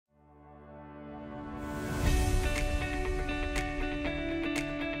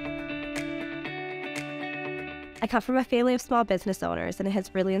I come from a family of small business owners, and it has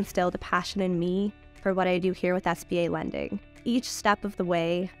really instilled a passion in me for what I do here with SBA lending. Each step of the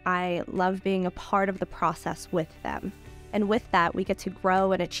way, I love being a part of the process with them. And with that, we get to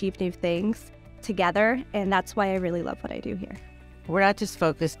grow and achieve new things together, and that's why I really love what I do here. We're not just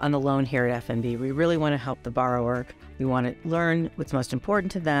focused on the loan here at FNB. We really want to help the borrower. We want to learn what's most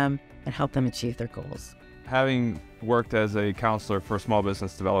important to them and help them achieve their goals. Having worked as a counselor for Small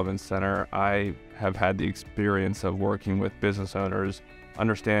Business Development Center, I have had the experience of working with business owners,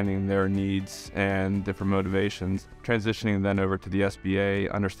 understanding their needs and different motivations, transitioning then over to the SBA,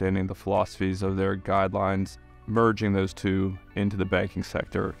 understanding the philosophies of their guidelines, merging those two into the banking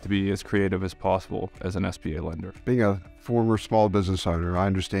sector to be as creative as possible as an SBA lender. Being a former small business owner, I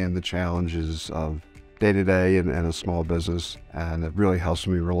understand the challenges of day-to-day and a small business, and it really helps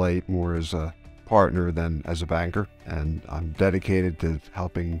me relate more as a partner than as a banker. And I'm dedicated to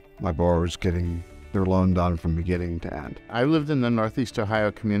helping my borrowers getting their loan done from beginning to end. I lived in the Northeast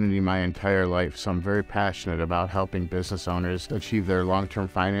Ohio community my entire life, so I'm very passionate about helping business owners achieve their long-term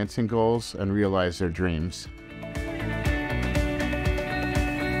financing goals and realize their dreams.